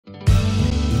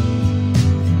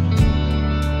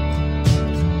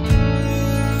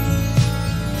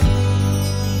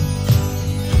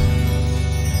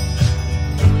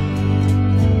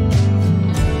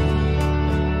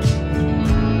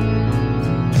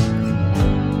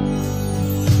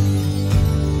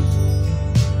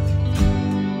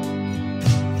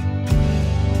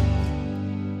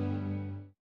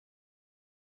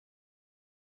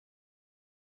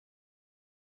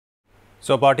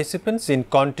So, participants, in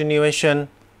continuation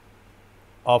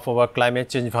of our climate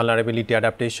change vulnerability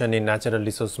adaptation in natural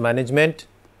resource management,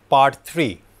 part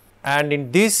 3, and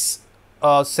in this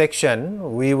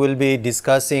section we will be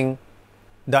discussing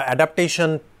the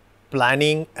adaptation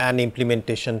planning and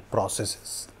implementation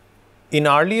processes. In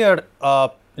earlier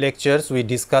lectures we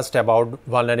discussed about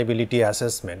vulnerability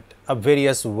assessment, a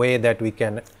various way that we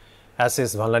can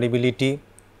assess vulnerability,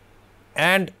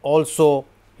 and also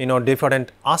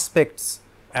different aspects.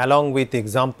 Along with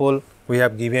example, we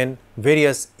have given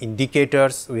various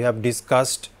indicators we have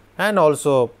discussed, and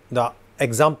also the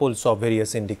examples of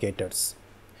various indicators.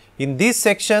 In these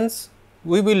sections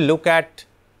we will look at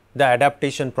the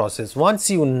adaptation process. Once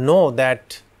you know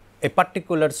that a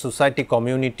particular society,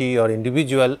 community or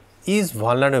individual is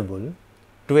vulnerable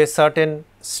to a certain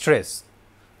stress,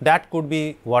 that could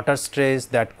be water stress,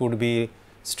 that could be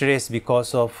stress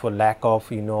because of lack of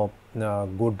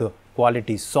good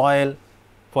quality soil.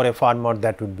 For a farmer,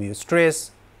 that would be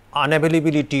stress,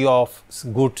 unavailability of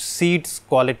good seeds,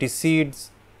 quality seeds.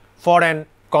 For an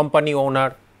company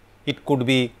owner, it could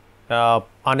be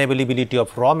unavailability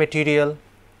of raw material,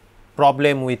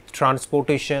 problem with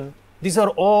transportation. These are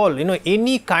all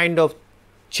any kind of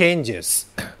changes,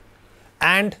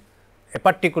 and a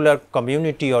particular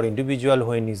community or individual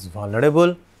when is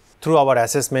vulnerable, through our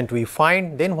assessment we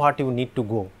find, then what you need to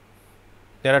go.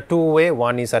 There are two ways,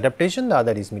 one is adaptation, the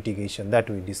other is mitigation, that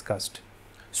we discussed.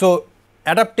 So,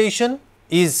 adaptation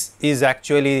is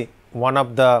actually one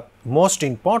of the most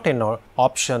important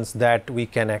options that we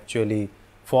can actually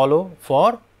follow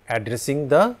for addressing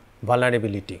the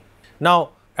vulnerability.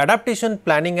 Now, adaptation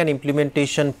planning and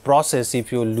implementation process,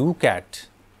 if you look at,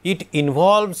 it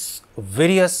involves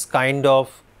various kind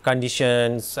of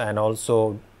conditions, and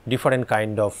also different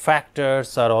kind of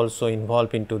factors are also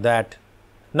involved into that.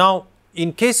 Now,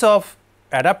 in case of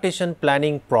adaptation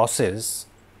planning process,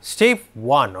 step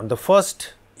 1 or the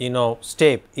first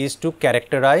step is to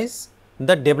characterize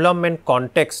the development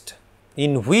context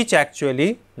in which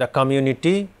actually the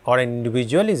community or an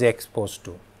individual is exposed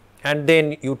to, and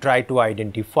then you try to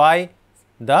identify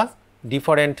the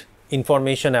different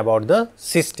information about the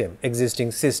system,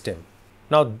 existing system.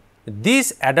 Now,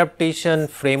 this adaptation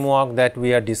framework that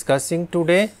we are discussing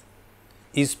today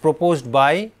is proposed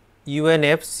by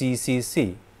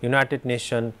UNFCCC, United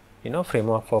Nations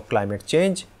framework for climate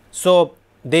change. So,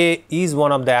 they is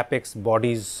one of the apex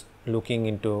bodies looking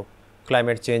into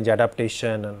climate change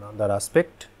adaptation and other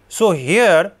aspect. So,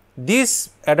 here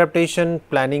this adaptation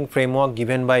planning framework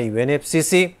given by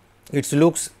UNFCCC, it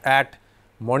looks at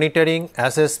monitoring,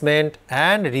 assessment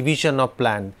and revision of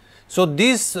plan. So,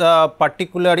 this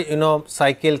particular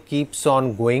cycle keeps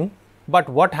on going, but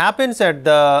what happens at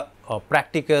the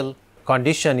practical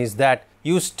condition is that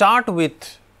you start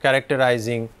with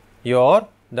characterizing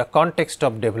the context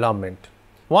of development.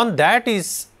 Once that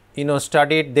is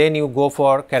studied, then you go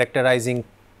for characterizing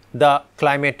the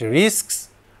climate risks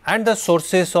and the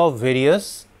sources of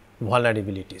various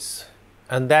vulnerabilities,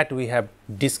 and that we have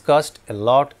discussed a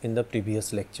lot in the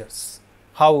previous lectures,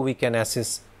 how we can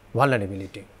assess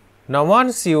vulnerability. Now,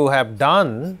 once you have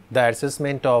done the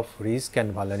assessment of risk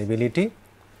and vulnerability,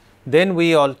 then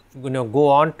we all go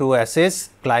on to assess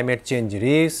climate change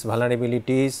risks,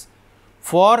 vulnerabilities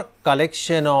for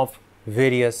collection of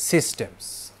various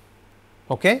systems.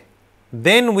 Okay?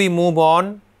 Then we move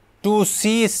on to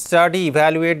see, study,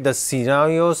 evaluate the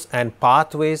scenarios and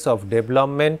pathways of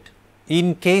development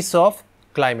in case of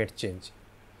climate change.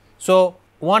 So,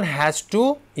 one has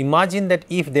to imagine that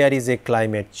if there is a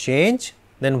climate change,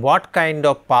 then what kind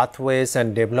of pathways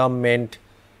and development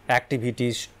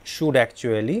activities should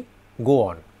actually go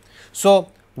on.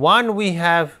 So, one we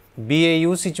have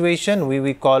BAU situation,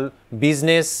 we call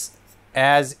business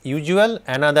as usual,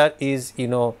 another is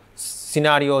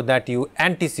scenario that you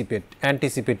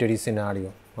anticipatory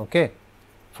scenario, okay,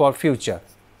 for future.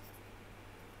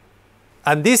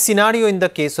 And this scenario in the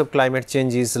case of climate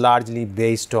change is largely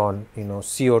based on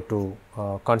CO2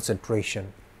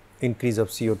 concentration, increase of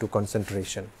CO2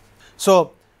 concentration.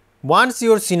 So, once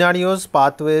your scenarios,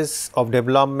 pathways of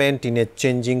development in a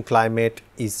changing climate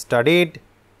is studied,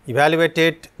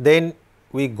 evaluated, then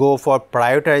we go for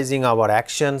prioritizing our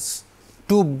actions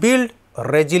to build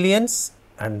resilience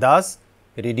and thus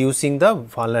reducing the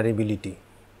vulnerability.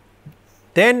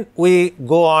 Then we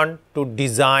go on to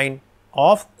design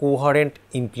of coherent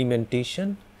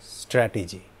implementation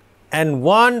strategy, and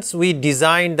once we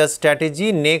design the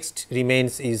strategy, next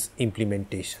remains is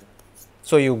implementation.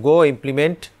 So, you go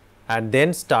implement and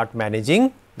then start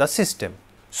managing the system.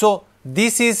 So,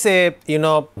 this is a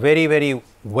very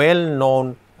well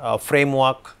known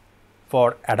framework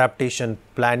for adaptation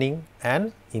planning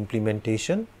and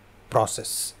implementation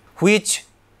process, which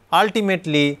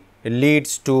ultimately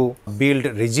leads to build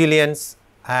resilience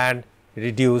and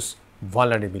reduce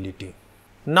vulnerability.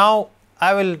 Now,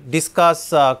 I will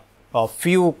discuss a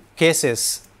few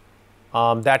cases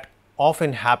that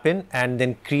often happen and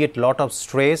then create lot of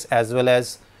stress, as well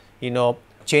as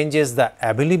changes the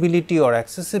availability or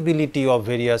accessibility of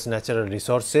various natural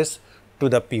resources to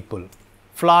the people.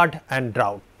 Flood and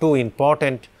drought, two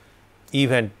important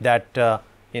event that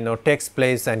takes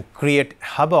place and create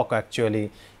havoc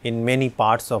actually in many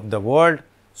parts of the world.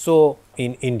 So,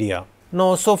 in India.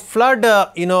 No, so flood,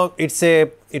 it's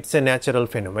a natural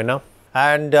phenomena,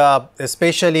 and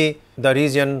especially the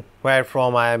region where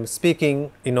from I am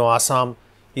speaking, Assam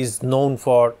is known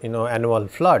for annual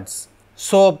floods.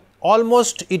 So,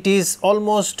 it is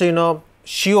almost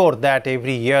sure that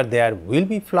every year there will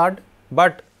be flood,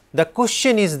 but the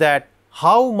question is that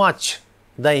how much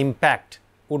the impact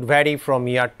would vary from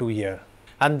year to year,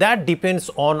 and that depends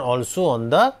on also on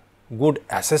the good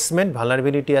assessment,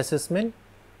 vulnerability assessment,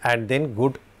 and then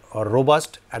good or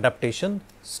robust adaptation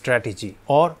strategy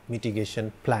or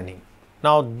mitigation planning.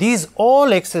 Now, these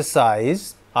all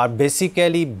exercises are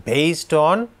basically based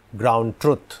on ground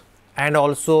truth and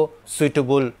also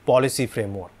suitable policy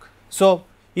framework. So,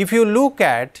 if you look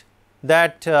at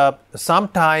that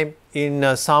sometime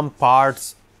in some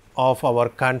parts of our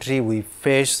country we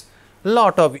face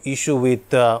lot of issue with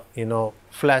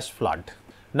flash flood.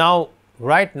 Now,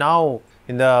 right now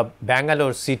in the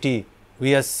Bangalore city,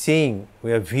 we are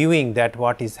viewing that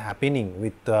what is happening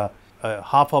with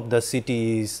half of the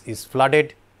city is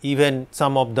flooded. Even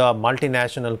some of the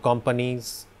multinational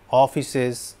companies,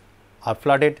 offices are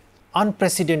flooded.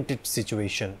 Unprecedented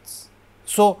situations.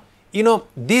 So,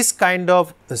 this kind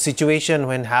of situation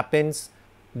when happens,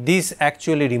 this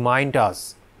actually remind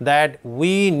us that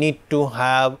we need to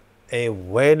have a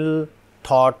well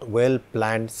thought, well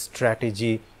planned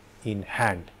strategy in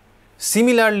hand.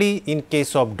 Similarly, in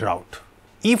case of drought,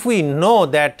 if we know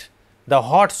that the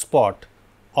hot spot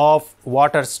of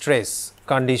water stress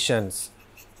conditions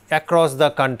across the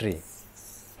country,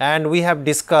 and we have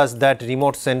discussed that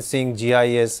remote sensing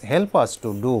GIS help us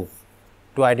to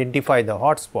identify the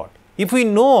hot spot. If we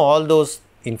know all those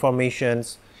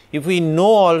informations, if we know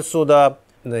also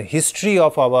the history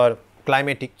of our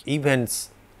climatic events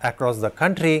across the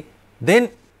country, then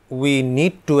we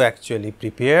need to actually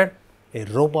prepare a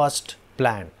robust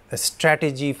plan, a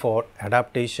strategy for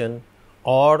adaptation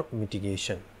or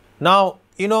mitigation. Now,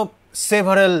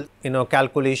 several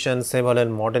calculations, several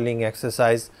modeling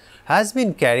exercise has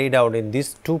been carried out in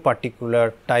these two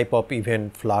particular type of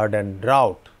event, flood and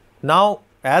drought. Now,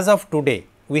 as of today,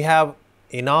 we have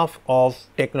enough of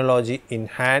technology in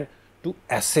hand to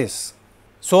assess.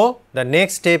 So, the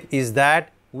next step is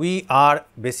that we are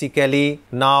basically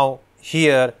now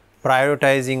here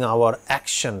prioritizing our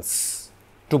actions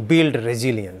to build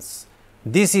resilience.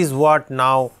 This is what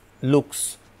now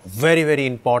looks very, very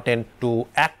important to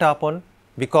act upon,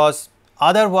 because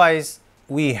otherwise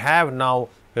we have now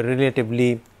a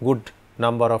relatively good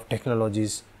number of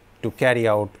technologies to carry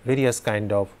out various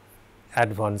kind of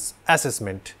advanced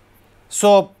assessment.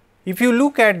 So, if you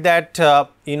look at that,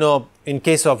 in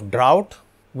case of drought,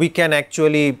 we can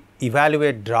actually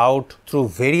evaluate drought through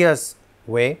various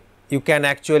way. You can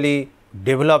actually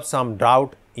develop some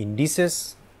drought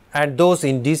indices, and those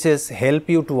indices help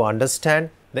you to understand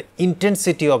the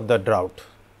intensity of the drought.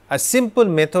 A simple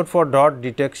method for drought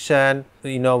detection,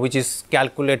 which is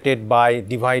calculated by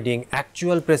dividing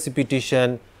actual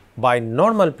precipitation by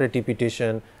normal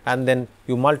precipitation, and then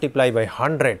you multiply by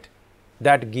 100,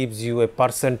 that gives you a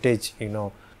percentage,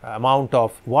 amount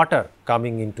of water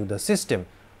coming into the system.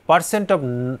 Percent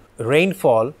of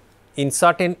rainfall in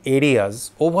certain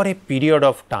areas over a period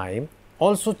of time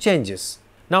also changes.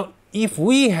 Now, if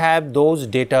we have those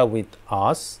data with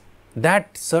us,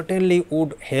 that certainly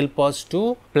would help us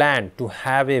to plan to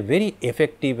have a very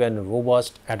effective and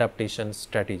robust adaptation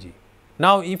strategy.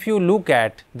 Now, if you look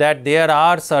at that, there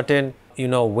are certain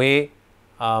way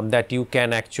that you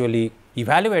can actually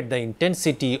evaluate the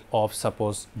intensity of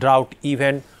suppose drought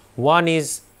event. One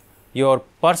is your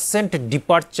percent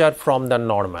departure from the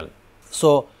normal.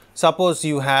 So, suppose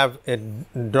you have a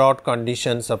drought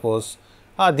condition, suppose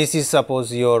this is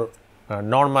suppose your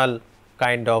normal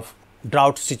kind of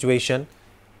drought situation,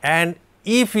 and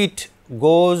if it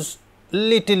goes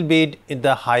little bit in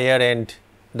the higher end,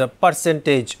 the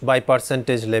percentage by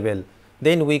percentage level,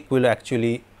 then we will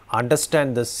actually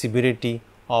understand the severity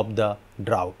of the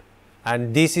drought,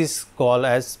 and this is called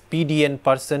as PDN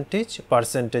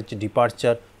percentage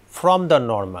departure from the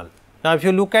normal. Now, if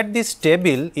you look at this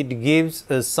table, it gives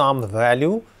some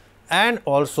value, and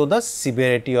also the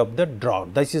severity of the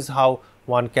drought. This is how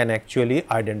one can actually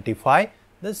identify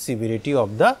the severity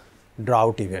of the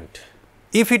drought event.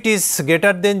 If it is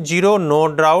greater than 0,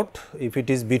 no drought. If it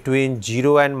is between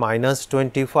 0 and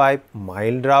 -25,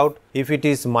 mild drought. If it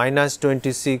is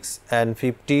 -26 and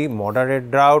 50,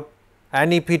 moderate drought.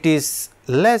 And if it is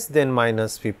less than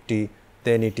 -50,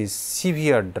 then it is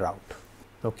severe drought.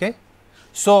 Okay.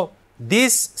 So,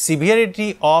 this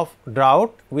severity of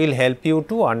drought will help you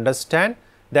to understand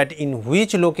that in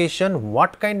which location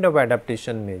what kind of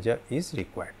adaptation measure is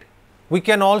required. We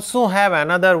can also have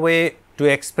another way to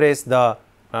express the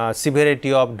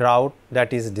severity of drought,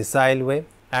 that is decile way,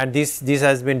 and this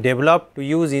has been developed to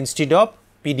use instead of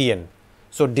PDN.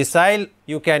 So, decile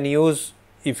you can use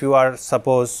if you are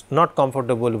suppose not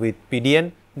comfortable with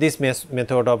PDN, this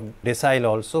method of decile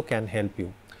also can help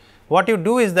you. What you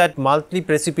do is that monthly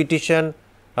precipitation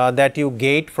that you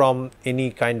get from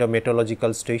any kind of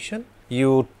meteorological station,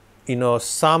 you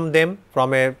sum them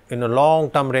from a long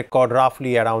term record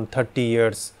roughly around 30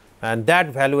 years, and that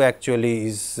value actually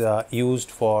is used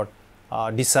for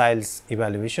deciles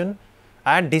evaluation,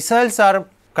 and deciles are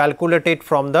calculated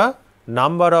from the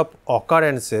number of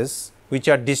occurrences which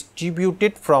are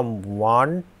distributed from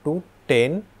 1 to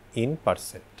 10 in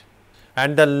percent,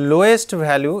 and the lowest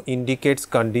value indicates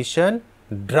condition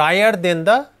drier than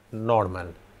the normal,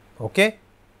 okay,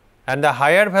 and the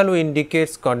higher value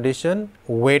indicates condition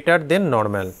wetter than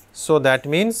normal. So, that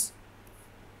means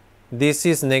this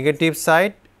is negative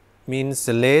side, means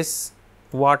less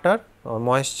water or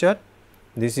moisture,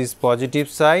 this is positive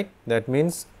side, that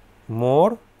means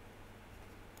more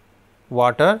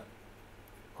water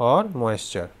or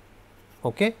moisture.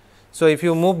 Okay. So, if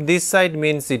you move this side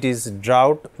means it is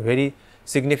drought, very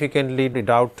significantly the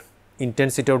drought,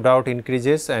 intensity of drought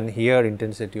increases, and here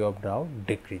intensity of drought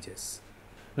decreases.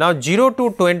 Now, 0 to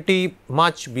 20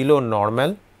 much below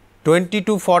normal, 20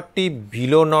 to 40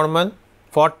 below normal,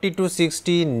 40 to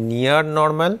 60 near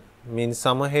normal, means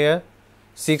somewhere here,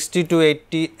 60 to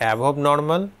 80 above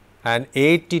normal, and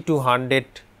 80 to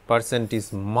 100%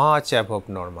 is much above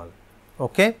normal.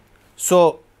 Okay.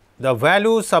 So, the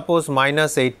value suppose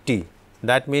 -80,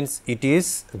 that means it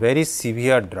is very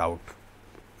severe drought.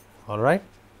 All right.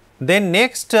 Then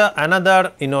next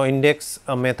another index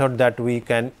method that we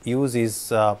can use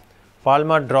is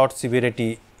Palmer Drought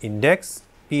Severity Index,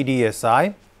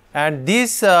 PDSI, and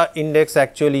this index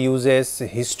actually uses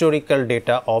historical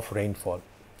data of rainfall,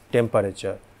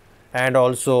 temperature, and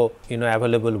also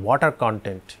available water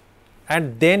content,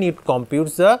 and then it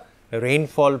computes the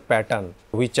rainfall pattern,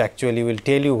 which actually will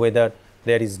tell you whether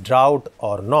there is drought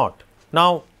or not.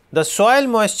 Now, the soil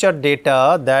moisture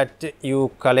data that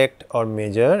you collect or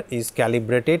measure is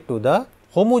calibrated to the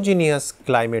homogeneous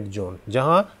climate zone,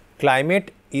 jahan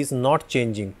climate is not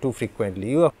changing too frequently.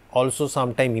 You also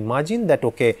sometime imagine that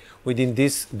okay, within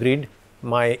this grid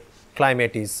my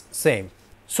climate is same.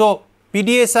 So,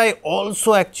 PDSI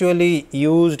also actually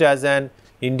used as an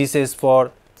indices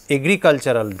for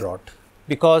agricultural drought,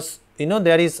 because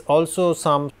there is also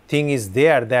something is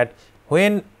there that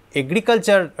when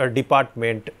agriculture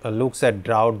department looks at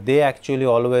drought, they actually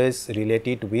always relate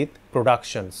it with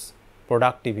productions,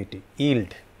 productivity,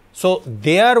 yield. So,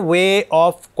 their way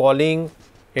of calling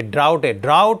a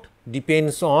drought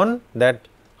depends on that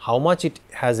how much it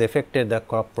has affected the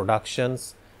crop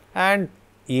productions and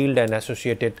yield and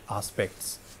associated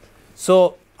aspects.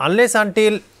 So, unless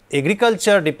until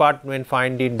agriculture department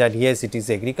find it that yes, it is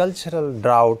agricultural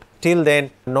drought, till then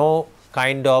no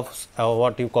kind of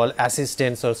what you call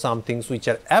assistance or some things which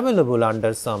are available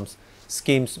under some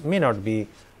schemes may not be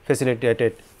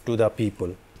facilitated to the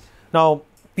people. Now,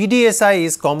 PDSI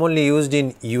is commonly used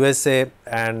in USA,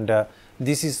 and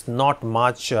this is not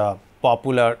much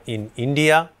popular in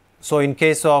India. So, in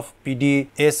case of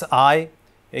PDSI,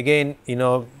 again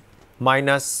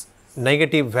minus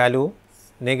negative value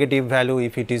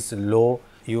if it is low,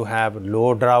 you have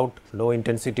low drought, low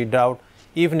intensity drought.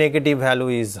 If negative value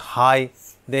is high,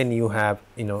 then you have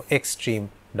extreme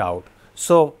drought.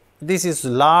 So, this is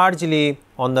largely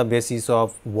on the basis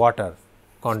of water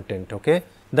content. Okay.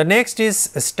 The next is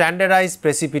Standardized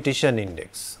Precipitation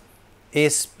Index,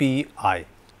 SPI.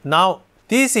 Now,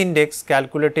 this index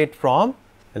calculated from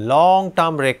long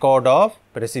term record of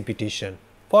precipitation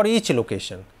for each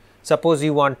location. Suppose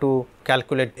you want to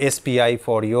calculate SPI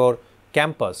for your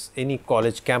campus, any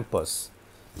college campus.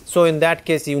 So, in that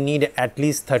case you need at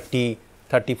least 30-40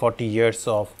 years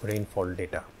of rainfall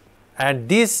data, and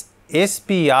this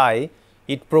SPI,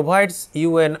 it provides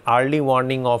you an early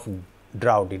warning of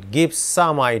drought, it gives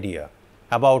some idea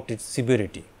about its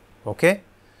severity. Okay.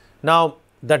 Now,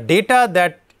 the data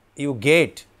that you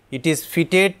get, it is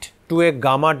fitted to a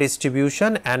gamma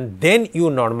distribution and then you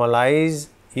normalize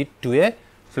it to a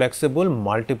flexible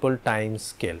multiple time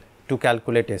scale to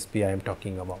calculate SPI I am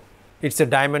talking about. It is a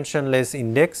dimensionless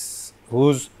index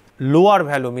whose lower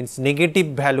value means negative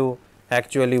value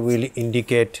actually will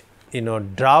indicate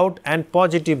drought and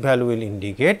positive value will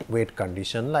indicate wet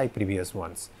condition like previous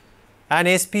ones. And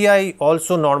SPI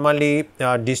also normally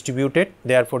distributed,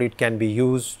 therefore, it can be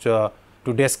used to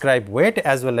describe wet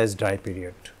as well as dry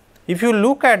period. If you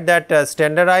look at that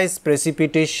standardized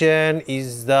precipitation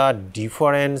is the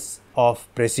difference of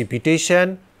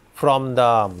precipitation from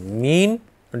the mean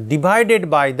divided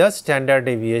by the standard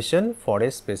deviation for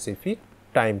a specific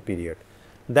time period.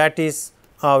 That is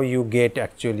how you get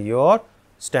actually your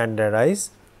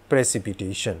standardized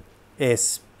precipitation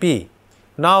SP.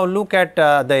 Now look at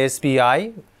the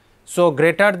SPI. So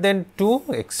greater than 2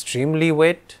 extremely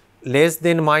wet, less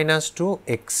than -2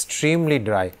 extremely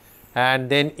dry, and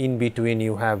then in between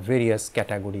you have various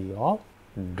category of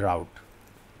drought.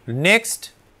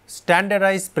 Next,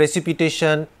 standardized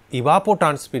precipitation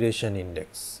evapotranspiration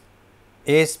index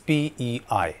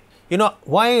SPEI.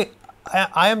 Why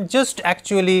I am just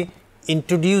actually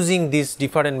introducing this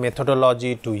different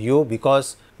methodology to you,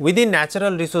 because within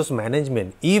natural resource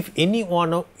management, if any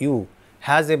one of you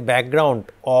has a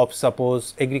background of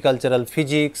suppose agricultural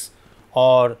physics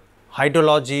or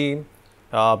hydrology,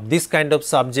 this kind of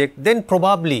subject, then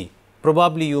probably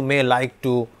you may like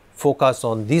to focus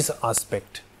on this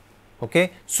aspect.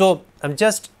 Okay, so I'm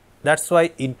just, that's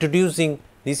why introducing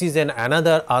this is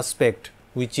another aspect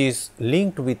which is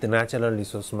linked with natural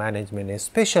resource management,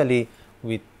 especially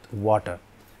with water.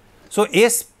 So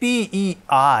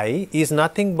SPEI is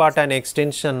nothing but an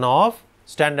extension of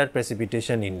standard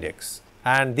precipitation index,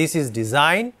 and this is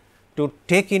designed to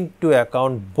take into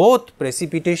account both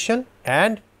precipitation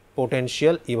and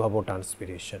potential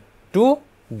evapotranspiration to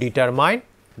determine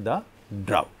the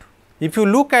drought. If you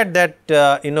look at that,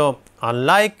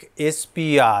 unlike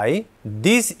SPI,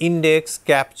 this index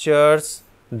captures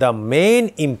the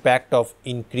main impact of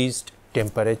increased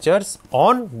temperatures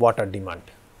on water demand.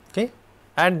 Okay.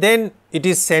 And then it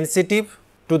is sensitive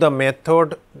to the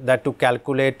method that to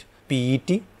calculate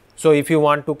PET. So if you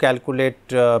want to calculate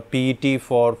PET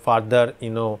for further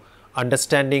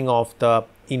understanding of the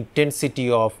intensity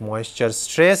of moisture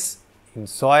stress in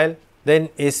soil, then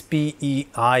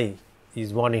SPEI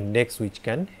is one index which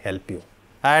can help you.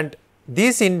 And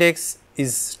this index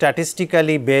is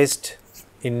statistically based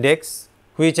index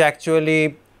which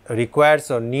actually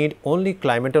requires or need only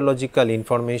climatological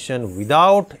information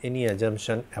without any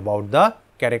assumption about the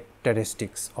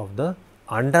characteristics of the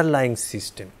underlying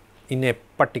system in a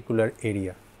particular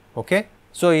area. Okay?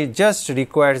 So it just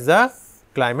requires the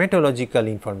climatological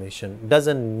information,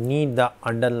 doesn't need the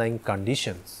underlying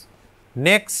conditions.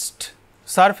 Next,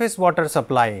 surface water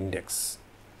supply index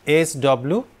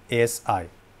SWSI.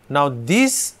 Now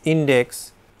this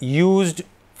index used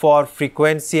for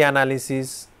frequency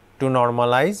analysis to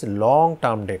normalize long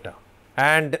term data,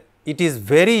 and it is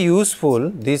very useful,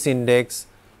 this index,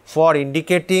 for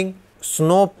indicating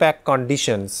snowpack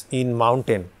conditions in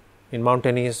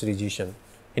mountainous region.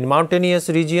 In mountainous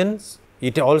regions,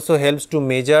 it also helps to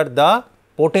measure the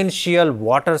potential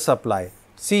water supply.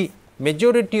 See,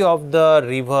 majority of the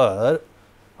river,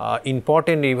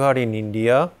 important river in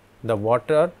India, the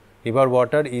river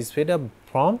water is fed up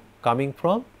coming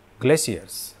from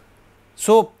glaciers.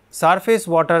 So surface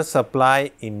water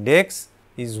supply index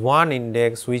is one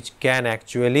index which can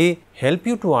actually help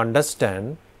you to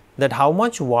understand that how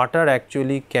much water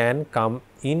actually can come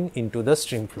into the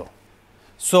stream flow.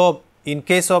 So in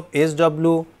case of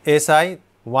SWSI,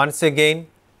 once again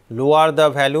lower the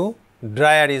value,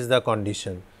 drier is the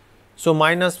condition. So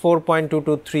minus 4.2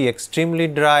 to 3 extremely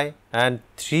dry, and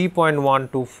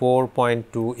 3.1 to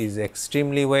 4.2 is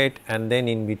extremely wet, and then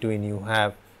in between you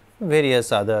have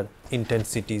various other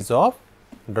intensities of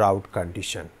drought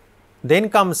condition. Then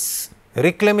comes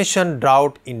reclamation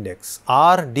drought index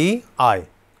RDI.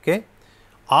 Okay.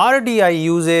 RDI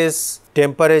uses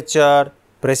temperature,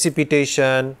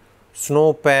 precipitation,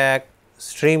 snowpack,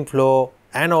 stream flow,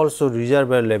 and also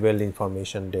reservoir level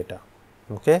information data.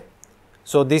 Okay.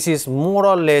 So this is more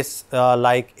or less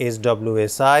like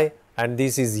SWSI, and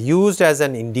this is used as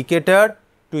an indicator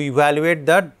to evaluate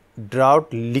the drought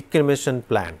reclamation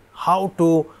plan, how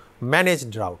to manage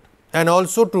drought, and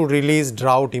also to release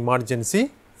drought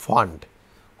emergency fund.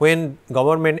 When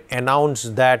government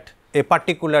announced that a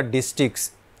particular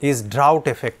district is drought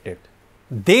affected,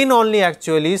 then only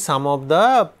actually some of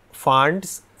the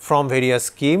funds from various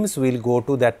schemes will go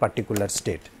to that particular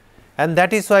state. And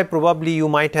that is why probably you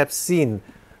might have seen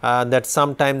that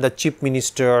sometimes the chief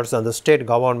ministers and the state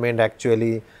government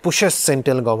actually pushes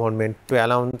central government to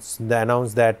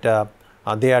announce that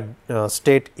their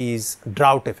state is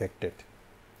drought affected.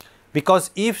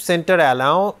 Because if center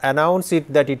announce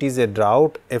it that it is a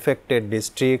drought affected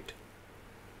district,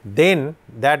 then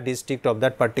that district of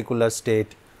that particular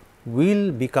state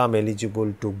will become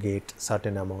eligible to get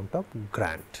certain amount of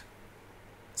grant.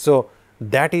 So,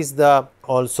 that is the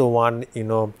also one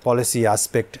policy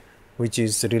aspect which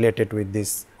is related with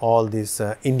this all these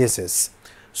indices.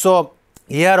 So,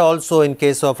 here also in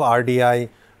case of RDI,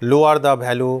 lower the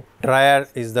value, drier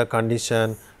is the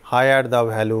condition, higher the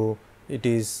value, it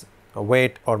is a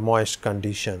wet or moist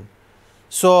condition.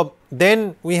 So,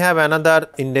 then we have another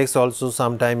index also,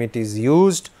 sometime it is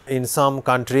used in some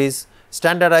countries,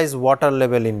 standardized water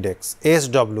level index,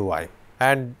 SWI,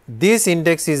 and this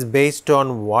index is based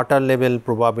on water level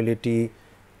probability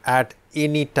at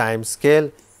any time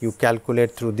scale. You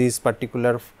calculate through this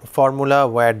particular formula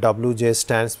where WJ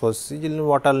stands for seasonal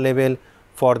water level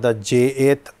for the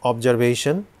J8th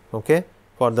observation, okay,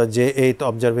 for the J8th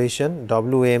observation,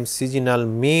 WM seasonal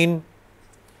mean,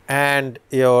 and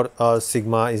your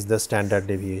sigma is the standard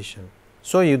deviation.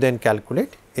 So, you then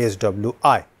calculate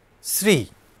SWI. SRI,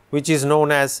 which is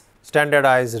known as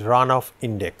standardized runoff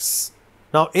index.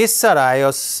 Now, SRI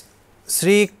or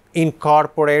SRI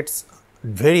incorporates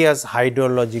various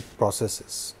hydrologic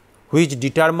processes which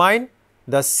determine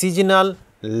the seasonal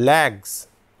lags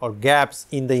or gaps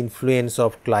in the influence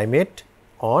of climate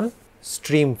on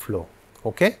stream flow.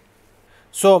 Okay.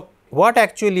 So, what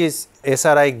actually is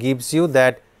SRI gives you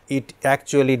that it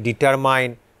actually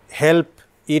help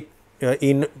it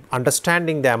in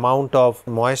understanding the amount of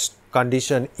moist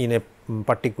condition in a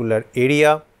particular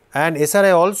area, and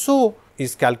SRI also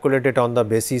is calculated on the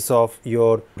basis of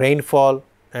your rainfall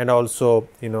and also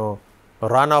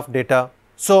runoff data.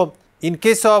 So, in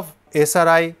case of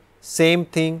SRI, same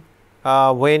thing,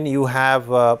 when you have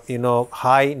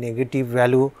high negative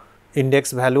value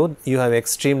index value, you have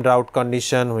extreme drought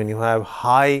condition. When you have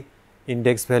high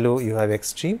index value, you have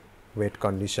extreme wet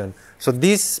condition. So,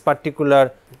 this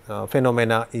particular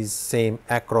phenomena is same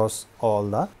across all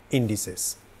the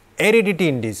indices. Aridity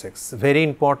indices, very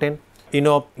important.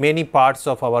 Many parts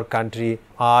of our country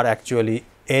are actually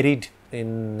arid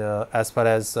in as far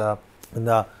as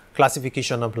the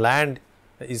classification of land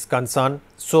is concerned.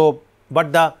 So,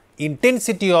 but the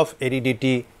intensity of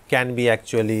aridity can be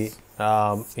actually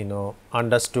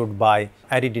understood by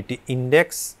aridity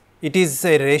index. It is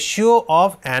a ratio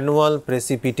of annual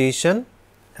precipitation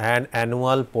and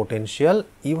annual potential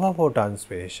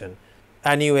evapotranspiration,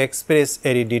 and you express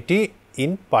aridity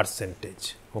in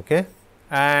percentage. Okay.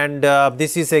 And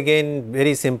this is again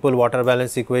very simple water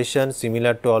balance equation,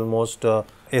 similar to almost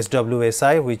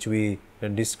SWSI, which we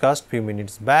discussed few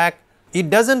minutes back. It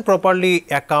does not properly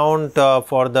account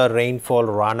for the rainfall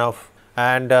runoff,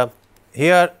 and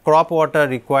here crop water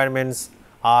requirements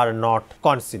are not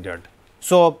considered.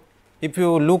 So, if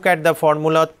you look at the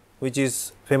formula, which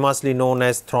is famously known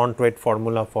as Thornton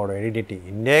formula for aridity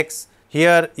index,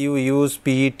 here you use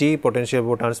PET, potential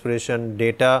evapotranspiration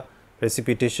data,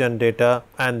 precipitation data,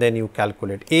 and then you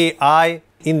calculate AI.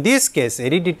 In this case,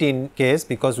 aridity in case,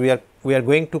 because we are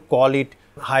going to call it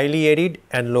highly arid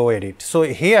and low arid. So,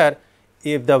 here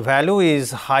if the value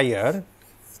is higher,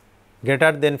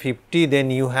 greater than 50,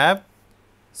 then you have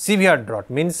severe drought,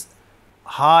 means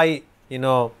high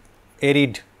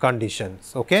arid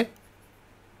conditions. Okay.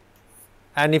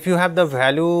 And if you have the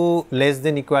value less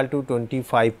than equal to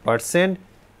 25%,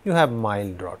 you have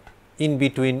mild drought. In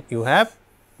between you have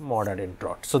moderate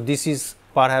drought. So, this is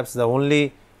perhaps the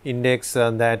only index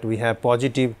that we have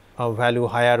positive value,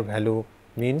 higher value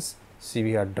means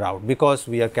severe drought, because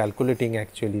we are calculating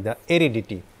actually the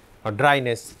aridity or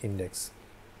dryness index.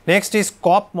 Next is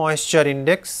crop moisture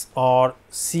index or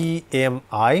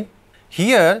CMI.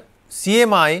 Here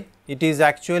CMI, it is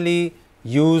actually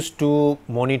used to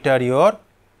monitor your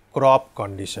crop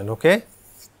condition. Okay.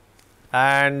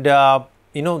 And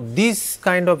these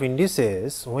kind of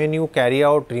indices, when you carry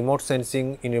out remote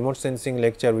sensing, in remote sensing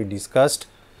lecture we discussed.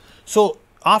 So,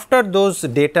 after those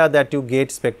data that you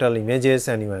get spectral images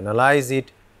and you analyze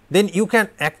it, then you can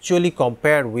actually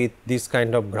compare with this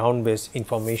kind of ground based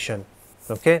information.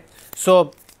 Okay.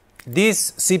 So,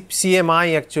 this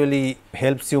CMI actually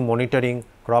helps you monitoring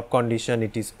crop condition.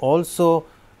 It is also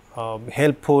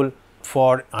helpful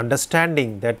for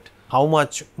understanding that how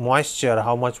much moisture,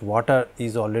 how much water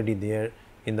is already there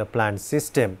in the plant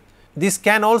system. This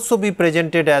can also be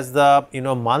presented as the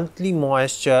monthly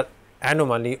moisture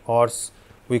anomaly, or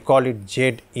we call it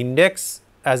Z index,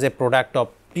 as a product of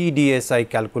PDSI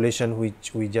calculation,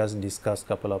 which we just discussed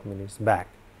couple of minutes back.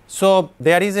 So,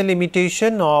 there is a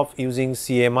limitation of using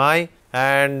CMI,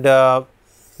 and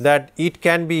that it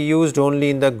can be used only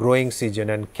in the growing season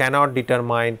and cannot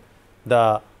determine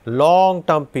the long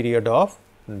term period of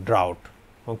drought.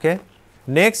 Okay.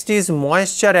 Next is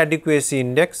moisture adequacy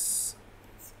index,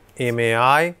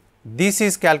 MAI. This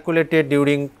is calculated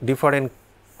during different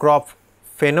crop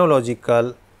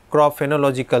phenological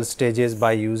stages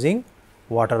by using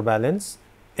water balance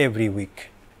every week.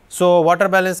 So, water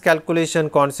balance calculation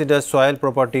considers soil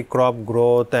property, crop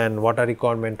growth and water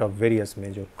requirement of various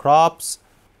major crops.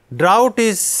 Drought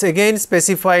is again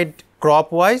specified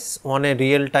crop wise on a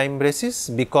real time basis,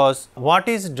 because what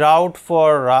is drought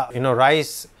for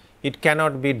rice, it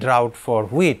cannot be drought for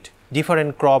wheat.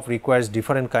 Different crop requires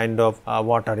different kind of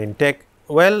water intake.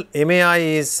 Well, MAI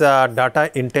is data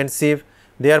intensive,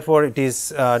 therefore it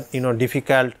is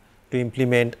difficult to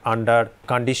implement under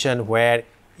condition where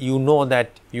you know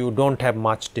that you do not have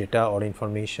much data or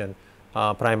information,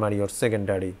 primary or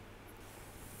secondary.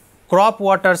 Crop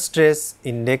water stress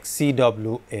index,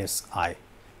 CWSI.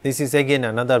 This is again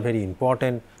another very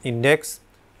important index.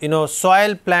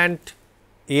 Soil, plant,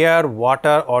 air,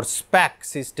 water or SPAC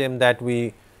system that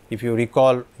we, if you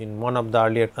recall, in one of the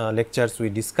earlier lectures we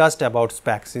discussed about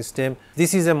SPAC system.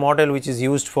 This is a model which is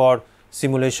used for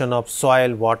simulation of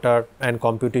soil, water and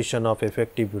computation of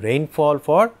effective rainfall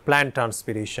for plant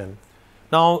transpiration.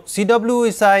 Now,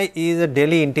 CWSI is a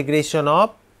daily integration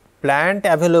of plant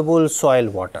available soil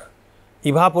water,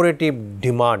 evaporative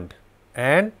demand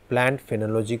and plant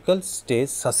phenological stage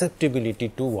susceptibility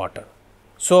to water.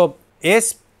 So,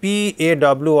 SPAW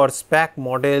or SPAC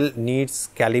model needs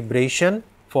calibration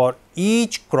for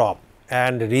each crop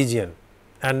and region,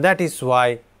 and that is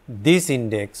why this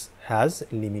index has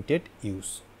limited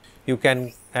use. You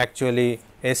can actually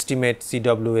estimate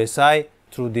CWSI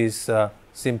through this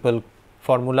simple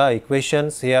formula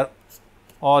equations. Here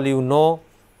all you know,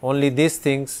 only these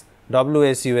things.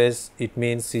 WSUS, it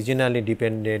means seasonally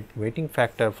dependent weighting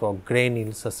factor for grain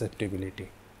yield susceptibility.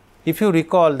 If you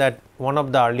recall that one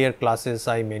of the earlier classes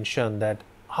I mentioned that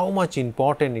how much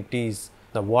important it is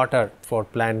the water for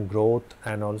plant growth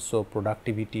and also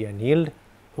productivity and yield.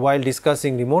 While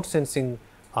discussing remote sensing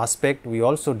aspect, we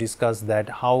also discussed that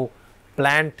how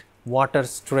plant water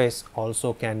stress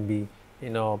also can be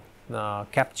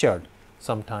captured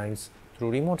sometimes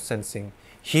through remote sensing.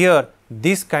 Here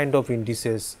this kind of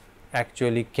indices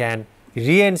actually can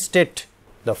reinstate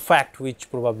the fact which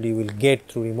probably will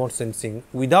get through remote sensing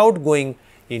without going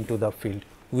into the field,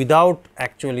 without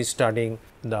actually studying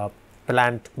the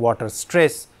plant water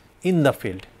stress in the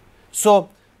field. So,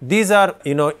 these are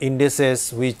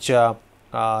indices which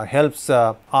helps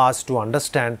us to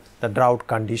understand the drought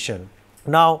condition.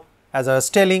 Now, as I was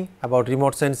telling about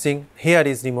remote sensing, here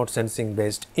is remote sensing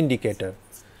based indicator.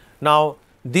 Now,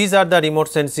 these are the remote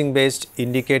sensing based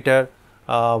indicator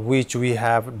which we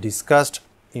have discussed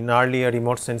in earlier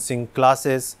remote sensing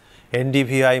classes.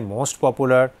 NDVI most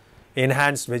popular,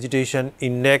 enhanced vegetation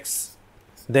index,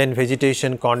 then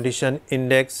vegetation condition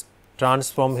index,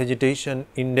 transform vegetation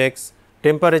index,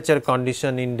 temperature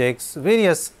condition index,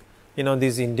 various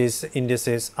these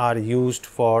indices are used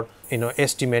for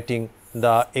estimating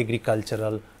the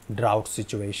agricultural drought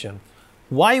situation.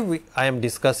 Why I am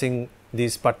discussing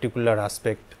this particular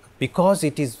aspect? Because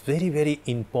it is very, very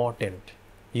important.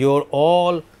 Your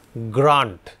all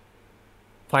grant,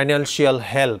 financial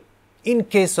help in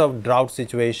case of drought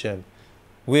situation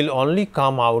will only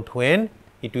come out when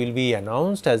it will be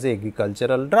announced as a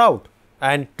agricultural drought.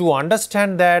 And to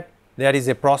understand that, there is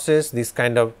a process, this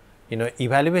kind of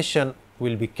evaluation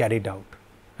will be carried out,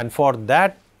 and for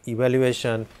that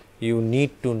evaluation you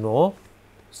need to know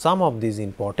some of these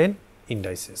important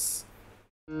indices.